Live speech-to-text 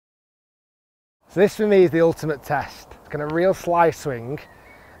So this for me is the ultimate test. Can a real slice swing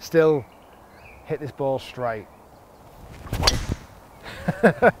still hit this ball straight?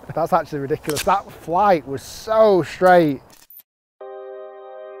 That's actually ridiculous. That flight was so straight.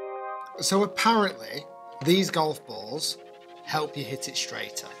 So apparently these golf balls help you hit it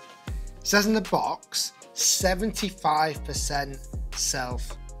straighter. It says in the box 75%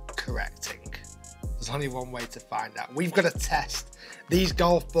 self-correcting. There's only one way to find out. We've got to test these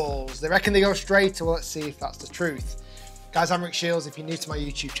golf balls. They reckon they go straighter. Well, let's see if that's the truth. Guys, I'm Rick Shiels. If you're new to my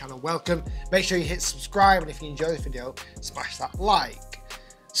YouTube channel, welcome. Make sure you hit subscribe, and if you enjoy this video, smash that like.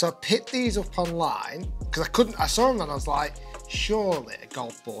 So I picked these up online because I saw them and I was like, surely a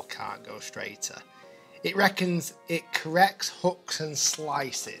golf ball can't go straighter. It reckons it corrects hooks and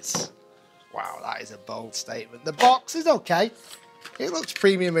slices. Wow, that is a bold statement. The box is okay. It looks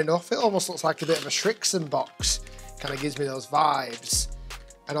premium enough. It almost looks like a bit of a Shrixon box. Kind of gives me those vibes.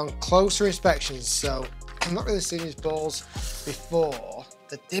 And on closer inspections, so I've not really seen these balls before,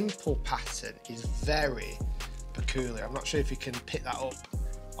 the dimple pattern is very peculiar. I'm not sure if you can pick that up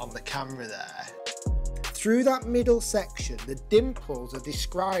on the camera there. Through that middle section, the dimples are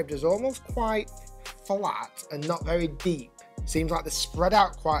described as almost quite flat and not very deep. Seems like they're spread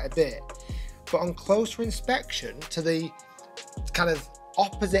out quite a bit. But on closer inspection to the kind of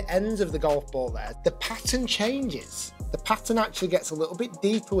opposite ends of the golf ball there, the pattern changes. The pattern actually gets a little bit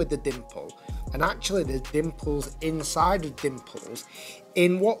deeper with the dimple, and actually there's dimples inside of dimples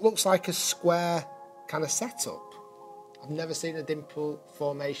in what looks like a square kind of setup. I've never seen a dimple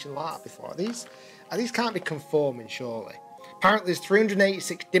formation like that before. These can't be conforming, surely. Apparently there's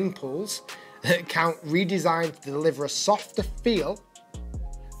 386 dimples that count redesigned to deliver a softer feel.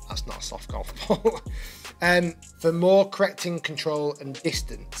 That's not a soft golf ball. For more correcting control and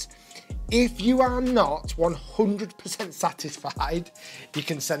distance. If you are not 100% satisfied, you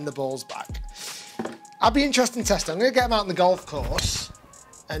can send the balls back. I'll be interested in testing. I'm going to get them out on the golf course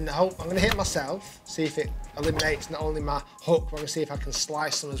and I'm going to hit myself, see if it eliminates not only my hook, but I'm going to see if I can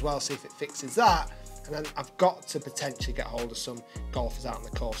slice them as well, see if it fixes that. And then I've got to potentially get hold of some golfers out on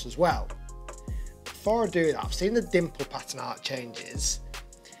the course as well. Before I do that, I've seen the dimple pattern art changes.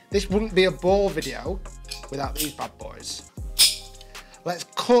 This wouldn't be a ball video without these bad boys. Let's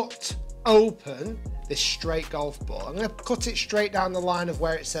cut open this straight golf ball. I'm going to cut it straight down the line of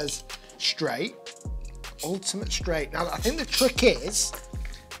where it says straight, ultimate straight. Now I think the trick is,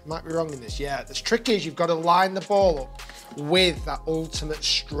 I might be wrong in this, yeah, the trick is you've got to line the ball up with that ultimate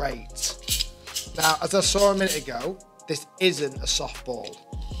straight. Now, as I saw a minute ago, this isn't a soft ball.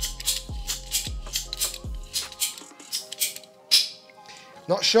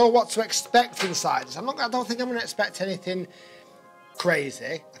 Not sure what to expect inside this. I don't think I'm going to expect anything crazy.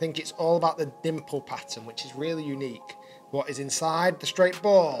 I think it's all about the dimple pattern, which is really unique. What is inside the straight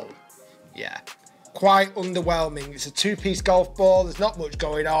ball? Yeah, quite underwhelming. It's a two-piece golf ball. There's not much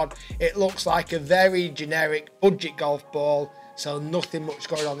going on. It looks like a very generic budget golf ball, so nothing much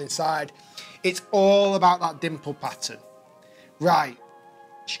going on inside. It's all about that dimple pattern. Right,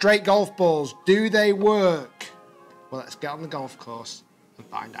 straight golf balls, do they work? Well, let's get on the golf course and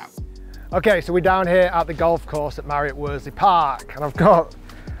find out. Okay, so we're down here at the golf course at Marriott Worsley Park, and I've got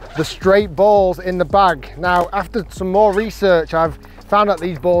the straight balls in the bag. Now, after some more research, I've found out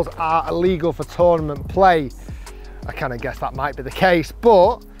these balls are illegal for tournament play. I kind of guess that might be the case,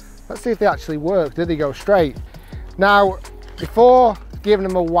 but let's see if they actually work. Do they go straight? Now, before giving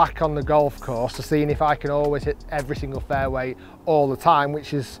them a whack on the golf course to seeing if I can always hit every single fairway all the time,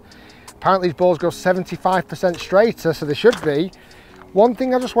 which is, apparently these balls go 75% straighter, so they should be. One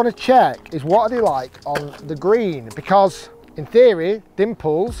thing I just want to check is what are they like on the green, because in theory,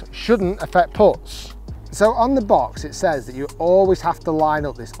 dimples shouldn't affect putts. So on the box, it says that you always have to line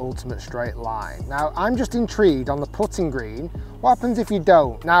up this ultimate straight line. Now, I'm just intrigued on the putting green, what happens if you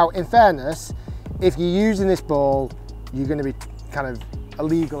don't? Now, in fairness, if you're using this ball, you're going to be kind of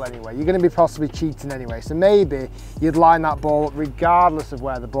illegal anyway. You're going to be possibly cheating anyway. So maybe you'd line that ball up regardless of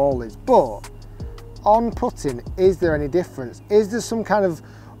where the ball is. But on putting, is there any difference? Is there some kind of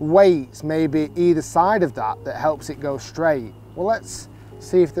weights maybe either side of that helps it go straight? Well, let's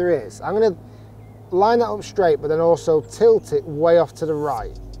see if there is. I'm going to line that up straight, but then also tilt it way off to the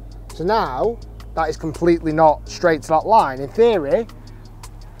right. So now that is completely not straight to that line. In theory,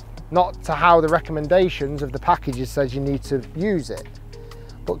 not to how the recommendations of the packages says you need to use it.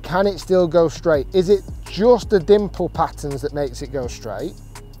 But can it still go straight? Is it just the dimple patterns that makes it go straight?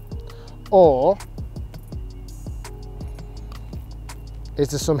 Or is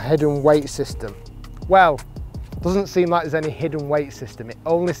there some hidden weight system? Well, doesn't seem like there's any hidden weight system. It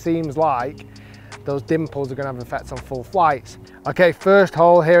only seems like those dimples are going to have an effect on full flights. Okay, first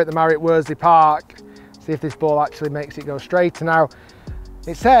hole here at the Marriott Worsley Park. See if this ball actually makes it go straighter. Now,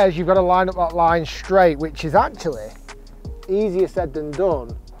 it says you've got to line up that line straight, which is actually easier said than done.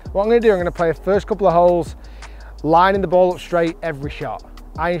 What I'm going to do, I'm going to play the first couple of holes lining the ball up straight every shot.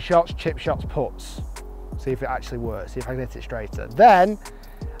 Iron shots, chip shots, putts. See if it actually works, see if I can hit it straighter. Then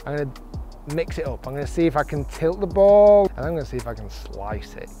I'm going to mix it up. I'm going to see if I can tilt the ball, and I'm going to see if I can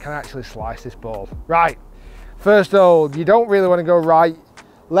slice it. Can I actually slice this ball? Right, first hole, you don't really want to go right.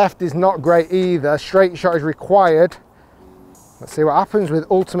 Left is not great either. Straight shot is required. Let's see what happens with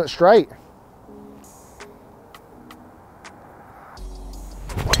ultimate straight.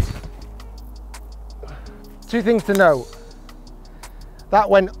 Two things to note. That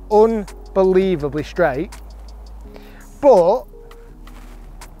went unbelievably straight, but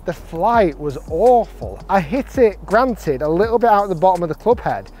the flight was awful. I hit it, granted, a little bit out of the bottom of the club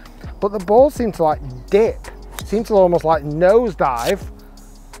head, but the ball seemed to like dip, seemed to almost like nosedive.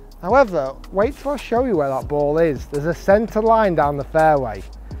 However, wait till I show you where that ball is. There's a centre line down the fairway,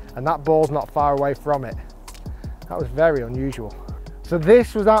 and that ball's not far away from it. That was very unusual. So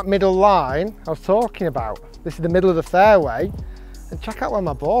this was that middle line I was talking about. This is the middle of the fairway, and check out where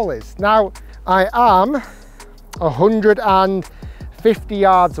my ball is. Now, I am 150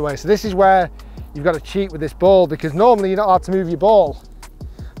 yards away. So this is where you've got to cheat with this ball, because normally you're not allowed to move your ball.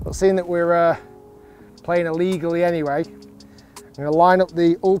 But seeing that we're playing illegally anyway, I'm going to line up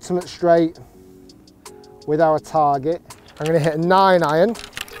the ultimate straight with our target. I'm going to hit a 9-iron.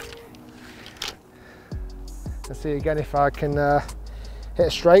 Let's see again if I can hit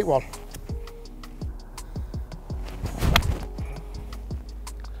a straight one.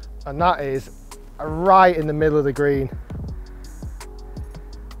 And that is right in the middle of the green.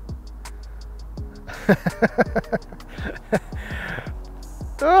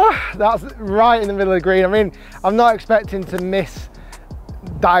 That's right in the middle of the green. I mean, I'm not expecting to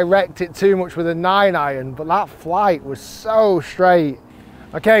misdirect it too much with a 9-iron, but that flight was so straight.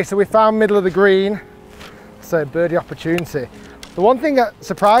 Okay, so we found middle of the green, so birdie opportunity. The one thing that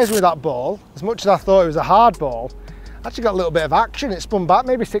surprised me with that ball, as much as I thought it was a hard ball, actually got a little bit of action. It spun back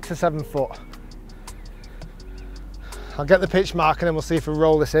maybe 6 or 7 foot. I'll get the pitch mark and then we'll see if we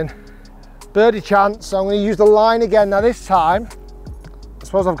roll this in. Birdie chance, so I'm going to use the line again. Now this time, I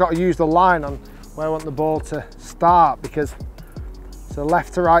suppose I've got to use the line on where I want the ball to start, because it's a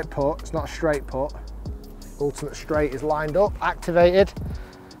left to right putt, it's not a straight putt. Ultimate straight is lined up, activated.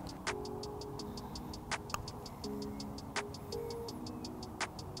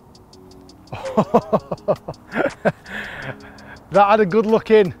 That had a good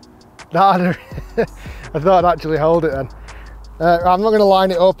look in. That had I thought I'd actually hold it then. I'm not going to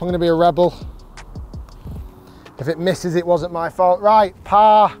line it up, I'm going to be a rebel. If it misses, it wasn't my fault. Right,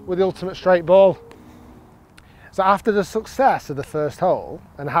 par with the ultimate straight ball. So after the success of the first hole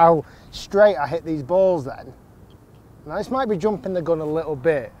and how straight I hit these balls then, now this might be jumping the gun a little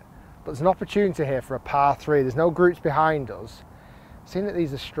bit, but there's an opportunity here for a par 3. There's no groups behind us. Seeing that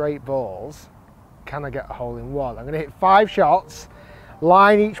these are straight balls, can I get a hole in one? I'm going to hit 5 shots,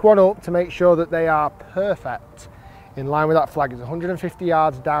 line each one up to make sure that they are perfect in line with that flag. It's 150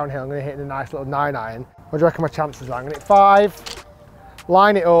 yards downhill. I'm going to hit a nice little 9-iron. What do you reckon my chances are? I'm going to hit 5,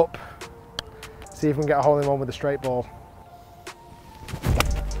 line it up, see if we can get a hole in one with a straight ball.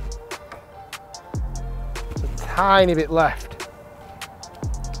 It's a tiny bit left.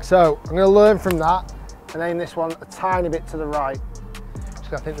 So I'm going to learn from that and aim this one a tiny bit to the right.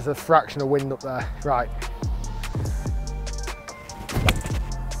 I think there's a fraction of wind up there. Right.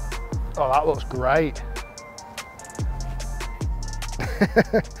 Oh, that looks great.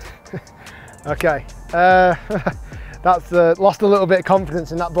 Okay. That's lost a little bit of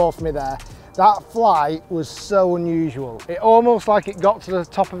confidence in that ball for me there. That flight was so unusual. It almost like it got to the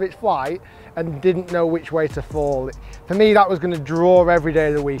top of its flight and didn't know which way to fall. For me, that was going to draw every day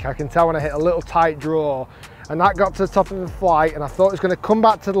of the week. I can tell when I hit a little tight draw. And that got to the top of the flight and I thought it was going to come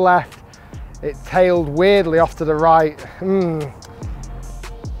back to the left. It tailed weirdly off to the right.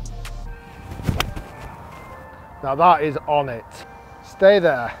 Now that is on it. Stay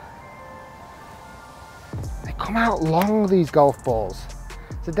there. They come out long, these golf balls.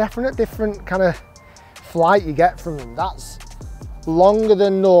 It's a different kind of flight you get from them. That's longer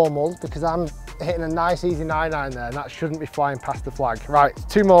than normal because I'm hitting a nice easy 9-iron there and that shouldn't be flying past the flag. Right,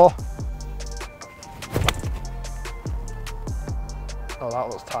 2 more. Oh, that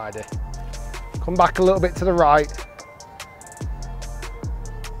looks tidy. Come back a little bit to the right.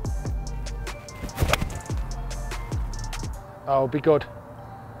 Oh, be good.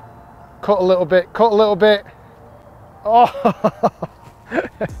 Cut a little bit, cut a little bit. Oh,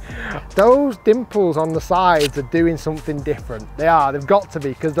 those dimples on the sides are doing something different. They are, they've got to be,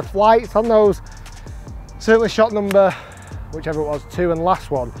 because the flights on those, certainly shot number, whichever it was, 2 and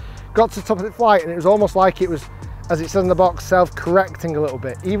last one, got to the top of the flight and it was almost like it was, as it says in the box, self-correcting a little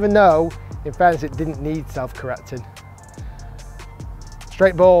bit, even though, in fairness, it didn't need self-correcting.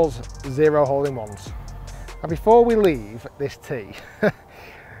 Straight balls, 0 hole-in-ones. Now before we leave this tee,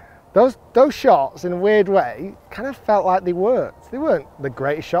 those shots, in a weird way, kind of felt like they worked. They weren't the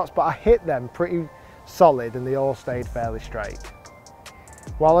greatest shots, but I hit them pretty solid and they all stayed fairly straight.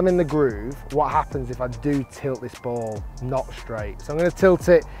 While I'm in the groove, what happens if I do tilt this ball not straight? So I'm going to tilt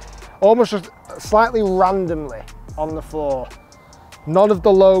it almost just slightly randomly on the floor. None of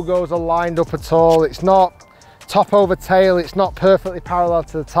the logos are lined up at all. It's not top over tail. It's not perfectly parallel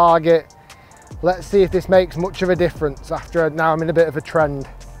to the target. Let's see if this makes much of a difference after now I'm in a bit of a trend.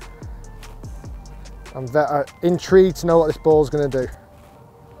 I'm intrigued to know what this ball's going to do.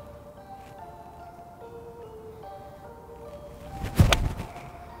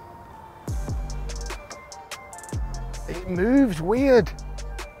 It moves weird.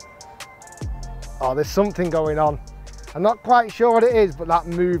 Oh, there's something going on. I'm not quite sure what it is, but that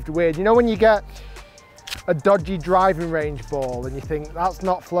moved weird. You know when you get a dodgy driving range ball and you think that's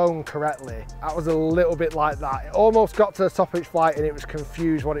not flown correctly? That was a little bit like that. It almost got to the top of its flight and it was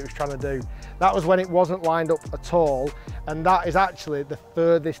confused what it was trying to do. That was when it wasn't lined up at all, and that is actually the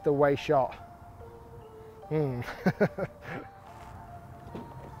furthest away shot. And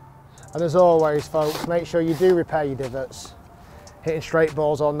as always, folks, make sure you do repair your divots. Hitting straight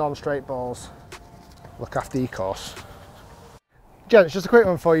balls or non-straight balls. Look after your course. Gents, just a quick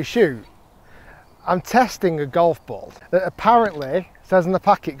one before you shoot. I'm testing a golf ball that apparently, says in the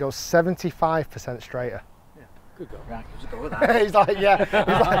packet, goes 75% straighter. Yeah, good go. Right, just go with that. He's like, yeah. He's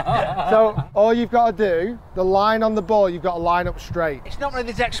like, so all you've got to do, the line on the ball, you've got to line up straight. It's not one of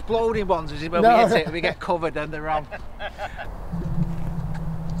these exploding ones, is it? When No. we hit it, we get covered and they're on.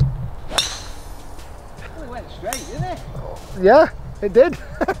 It went straight, didn't it? Yeah, it did.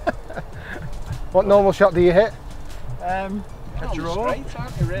 What normal shot do you hit? A draw. Straight,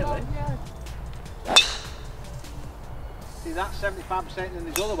 aren't you, really? Oh, yeah. See, that's 75% in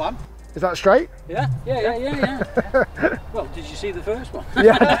this other one. Is that straight? Yeah. Well, did you see the first one?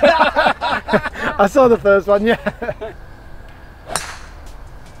 Yeah. I saw the first one, yeah.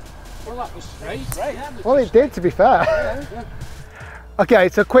 Well, that was straight. Yeah, Well, it did, to be fair. Yeah. Okay,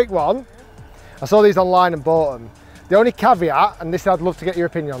 it's a quick one. I saw these online and bought them. The only caveat, and this I'd love to get your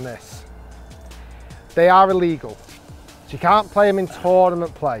opinion on this, they are illegal. So you can't play them in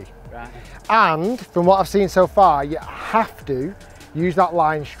tournament play. Right. And from what I've seen so far, you have to use that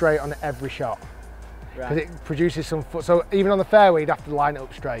line straight on every shot. Because it produces some foot. So even on the fairway, you'd have to line it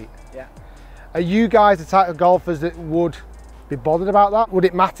up straight. Yeah. Are you guys the type of golfers that would be bothered about that? Would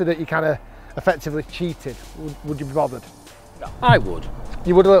it matter that you kind of effectively cheated? Would you be bothered? No. I would.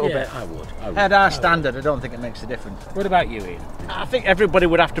 You would a little bit? I would. At our standard, I don't think it makes a difference. What about you, Ian? I think everybody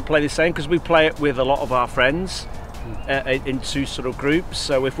would have to play the same because we play it with a lot of our friends in two sort of groups.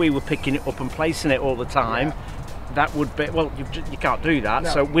 So if we were picking it up and placing it all the time, that would be, well, you can't do that. No.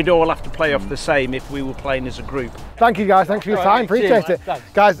 So we'd all have to play off the same if we were playing as a group. Thank you guys, thanks for your time, appreciate it.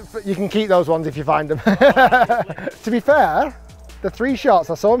 Guys, you can keep those ones if you find them. To be fair, the 3 shots,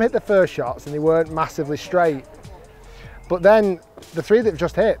 I saw them hit the first shots and they weren't massively straight. But then the 3 that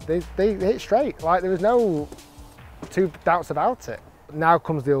just hit, they hit straight. Like there was no 2 doubts about it. Now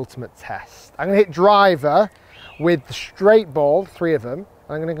comes the ultimate test. I'm gonna hit driver with the straight ball, 3 of them.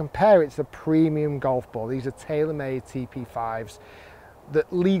 And I'm gonna compare it to the premium golf ball. These are TaylorMade TP5s, the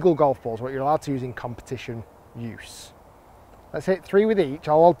legal golf balls, what you're allowed to use in competition use. Let's hit 3 with each.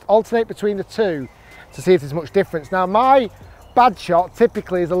 I'll alternate between the 2 to see if there's much difference. Now my bad shot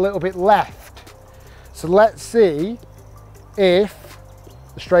typically is a little bit left. So let's see if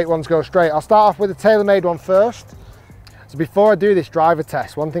the straight ones go straight. I'll start off with the TaylorMade one first. So before I do this driver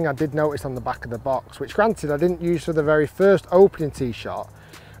test, one thing I did notice on the back of the box, which granted I didn't use for the very first opening tee shot,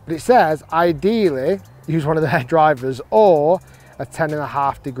 but it says ideally use one of their drivers or a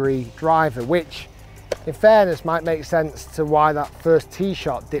 10.5 degree driver, which in fairness might make sense to why that first tee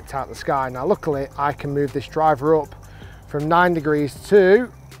shot dipped out the sky. Now luckily I can move this driver up from 9 degrees to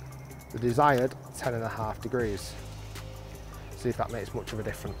the desired 10.5 degrees. See if that makes much of a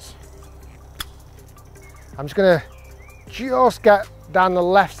difference. I'm just gonna get down the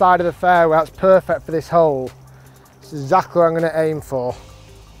left side of the fairway. That's perfect for this hole. It's exactly what I'm gonna aim for.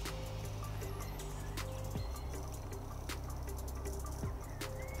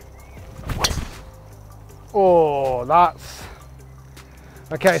 Oh, that's...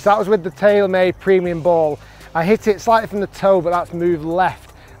 Okay, so that was with the TaylorMade premium ball. I hit it slightly from the toe, but that's moved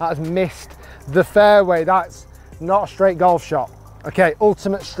left. That has missed the fairway. That's not a straight golf shot. Okay,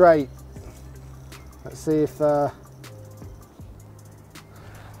 ultimate straight. Let's see if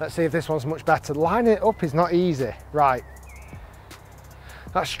this one's much better. Lining it up is not easy. Right.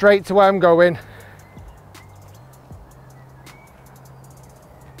 That's straight to where I'm going.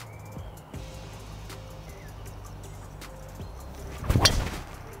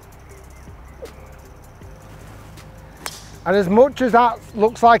 And as much as that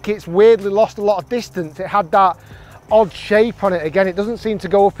looks like it's weirdly lost a lot of distance, it had that odd shape on it. Again, it doesn't seem to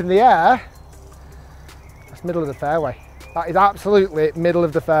go up in the air. That's middle of the fairway. That is absolutely middle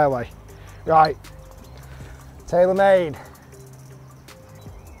of the fairway. Right, TaylorMade.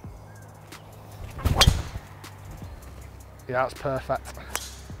 Yeah, that's perfect.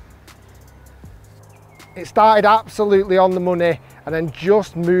 It started absolutely on the money and then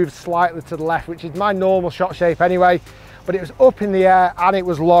just moved slightly to the left, which is my normal shot shape anyway. But it was up in the air and it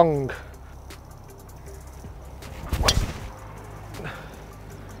was long.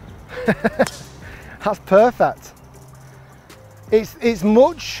 That's perfect. It's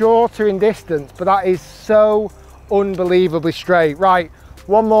much shorter in distance, but that is so unbelievably straight. Right,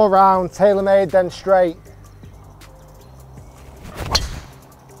 one more round, TaylorMade, then straight.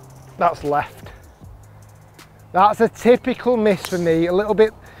 That's left. That's a typical miss for me, a little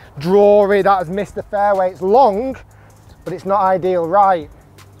bit drawy, that has missed the fairway. It's long, but it's not ideal. Right,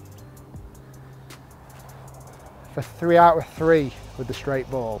 for 3 out of 3 with the straight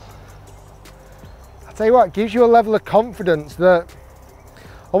ball. I tell you what, it gives you a level of confidence that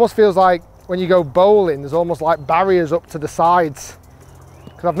almost feels like when you go bowling, there's almost like barriers up to the sides,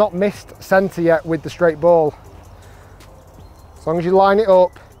 because I've not missed centre yet with the straight ball. As long as you line it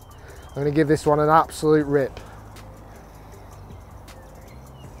up, I'm going to give this one an absolute rip.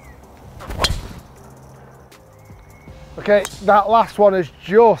 Okay, that last one has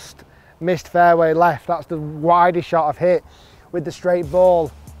just missed fairway left. That's the widest shot I've hit with the straight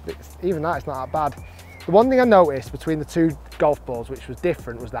ball. Even that, it's not that bad. The one thing I noticed between the two golf balls, which was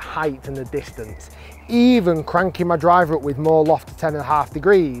different, was the height and the distance. Even cranking my driver up with more loft to 10.5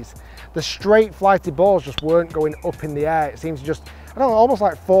 degrees, the straight flighted balls just weren't going up in the air. It seems to just, I don't know, almost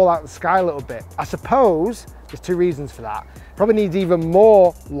like fall out of the sky a little bit. I suppose there's 2 reasons for that. Probably needs even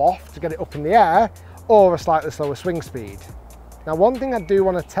more loft to get it up in the air, or a slightly slower swing speed. Now, one thing I do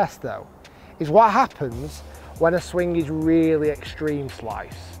want to test though, is what happens when a swing is really extreme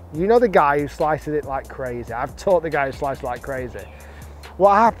slice. You know the guy who slices it like crazy. I've taught the guy who slices it like crazy.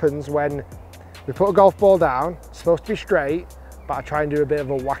 What happens when we put a golf ball down, it's supposed to be straight, but I try and do a bit of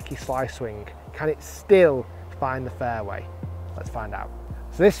a wacky slice swing. Can it still find the fairway? Let's find out.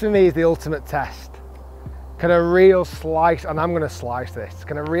 So this for me is the ultimate test. Can a real slice, and I'm going to slice this,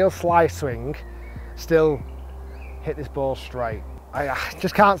 can a real slice swing still hit this ball straight? I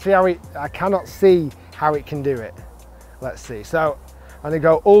just can't see how I cannot see how it can do it. Let's see. So I'm going to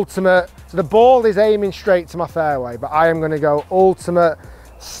go ultimate. So the ball is aiming straight to my fairway, but I am going to go ultimate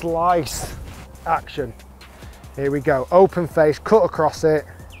slice action. Here we go. Open face, cut across it.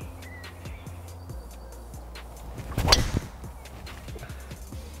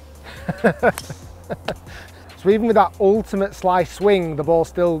 So even with that ultimate slice swing, the ball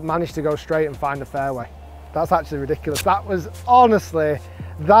still managed to go straight and find the fairway. That's actually ridiculous. That was honestly,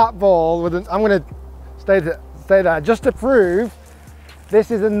 that ball, I'm going to stay there just to prove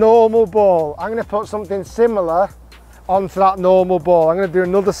this is a normal ball. I'm going to put something similar onto that normal ball. I'm going to do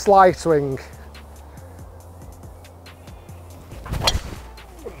another slice swing.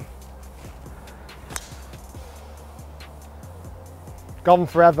 Gone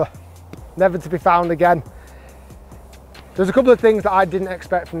forever, never to be found again. There's a couple of things that I didn't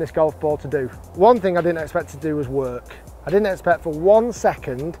expect from this golf ball to do. One thing I didn't expect to do was work. I didn't expect for 1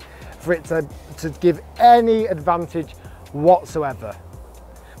 second for it to give any advantage whatsoever.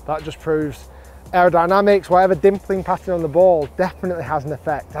 That just proves aerodynamics, whatever dimpling pattern on the ball definitely has an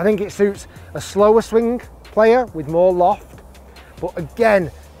effect. I think it suits a slower swing player with more loft. But again,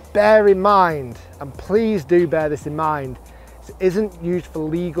 bear in mind, and please do bear this in mind, it isn't used for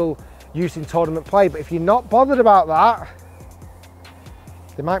legal use in tournament play, but if you're not bothered about that,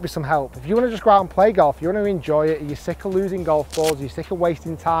 there might be some help. If you want to just go out and play golf, you want to enjoy it, you're sick of losing golf balls, you're sick of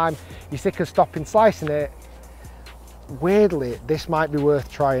wasting time, you're sick of stopping slicing it, weirdly, this might be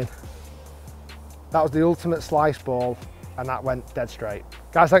worth trying. That was the ultimate slice ball, and that went dead straight.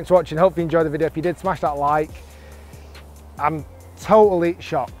 Guys, thanks for watching. Hope you enjoyed the video. If you did, smash that like. I'm totally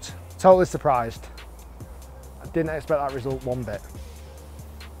shocked, totally surprised. I didn't expect that result one bit.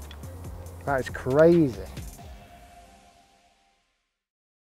 That is crazy.